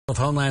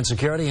Homeland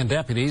Security and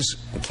deputies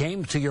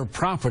came to your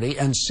property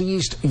and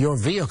seized your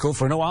vehicle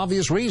for no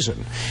obvious reason.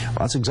 Well,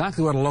 that's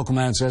exactly what a local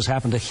man says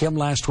happened to him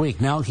last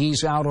week. Now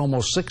he's out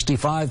almost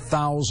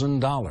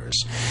 $65,000.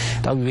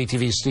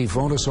 WBTV's Steve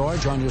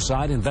Fonasorge on your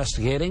side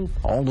investigating,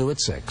 all new at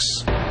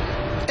 6.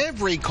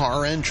 Every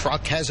car and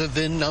truck has a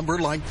VIN number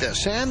like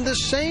this, and the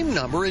same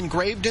number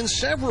engraved in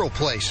several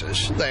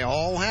places. They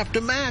all have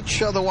to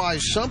match,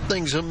 otherwise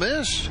something's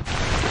amiss.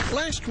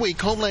 Last week,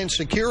 Homeland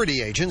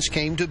Security agents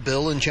came to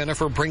Bill and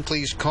Jennifer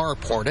Brinkley's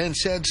carport and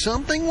said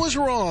something was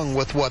wrong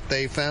with what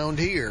they found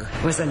here.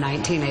 It was a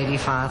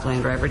 1985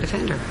 Land Rover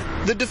Defender.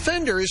 The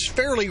Defender is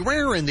fairly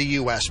rare in the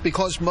U.S.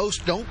 because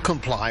most don't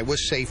comply with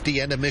safety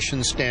and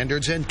emission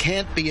standards and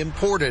can't be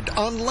imported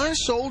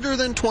unless older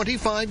than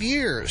 25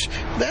 years.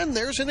 Then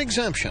there's an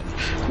exemption.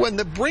 When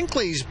the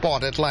Brinkleys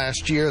bought it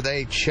last year,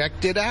 they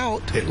checked it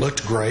out. It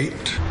looked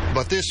great.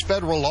 But this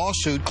federal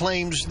lawsuit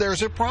claims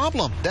there's a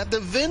problem, that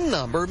the VIN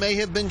number may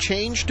have been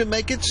changed to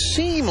make it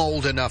seem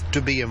old enough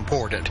to be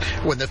imported.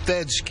 When the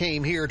feds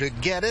came here to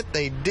get it,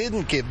 they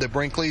didn't give the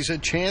Brinkleys a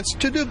chance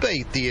to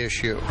debate the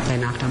issue. They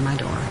knocked on my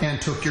door. And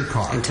took your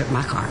car. And took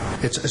my car.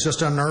 It's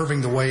just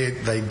unnerving the way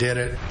they did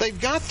it. They've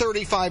got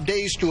 35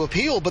 days to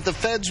appeal, but the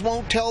feds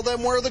won't tell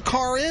them where the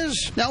car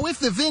is. Now, if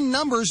the VIN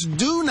numbers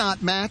do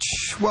not match,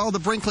 well, the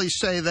Brinkleys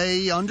say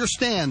they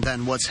understand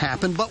then what's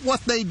happened. But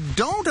what they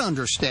don't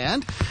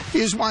understand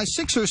is why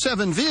 6 or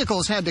 7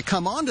 vehicles had to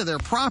come onto their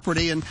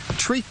property and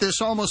treat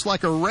this almost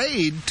like a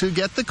raid to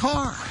get the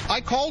car.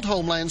 I called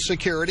Homeland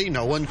Security.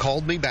 No one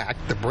called me back.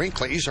 The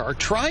Brinkleys are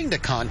trying to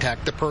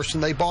contact the person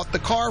they bought the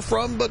car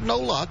from, but no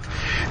luck.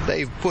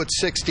 They've put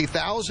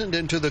 $60,000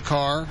 into the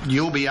car.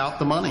 You'll be out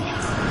the money.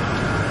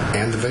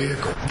 And the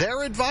vehicle.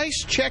 Their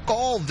advice, check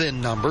all VIN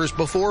numbers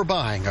before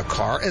buying a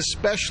car,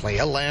 especially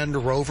a Land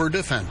Rover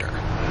Defender.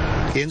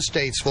 In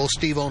Statesville,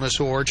 Steve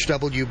Fonasorge,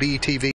 WBTV.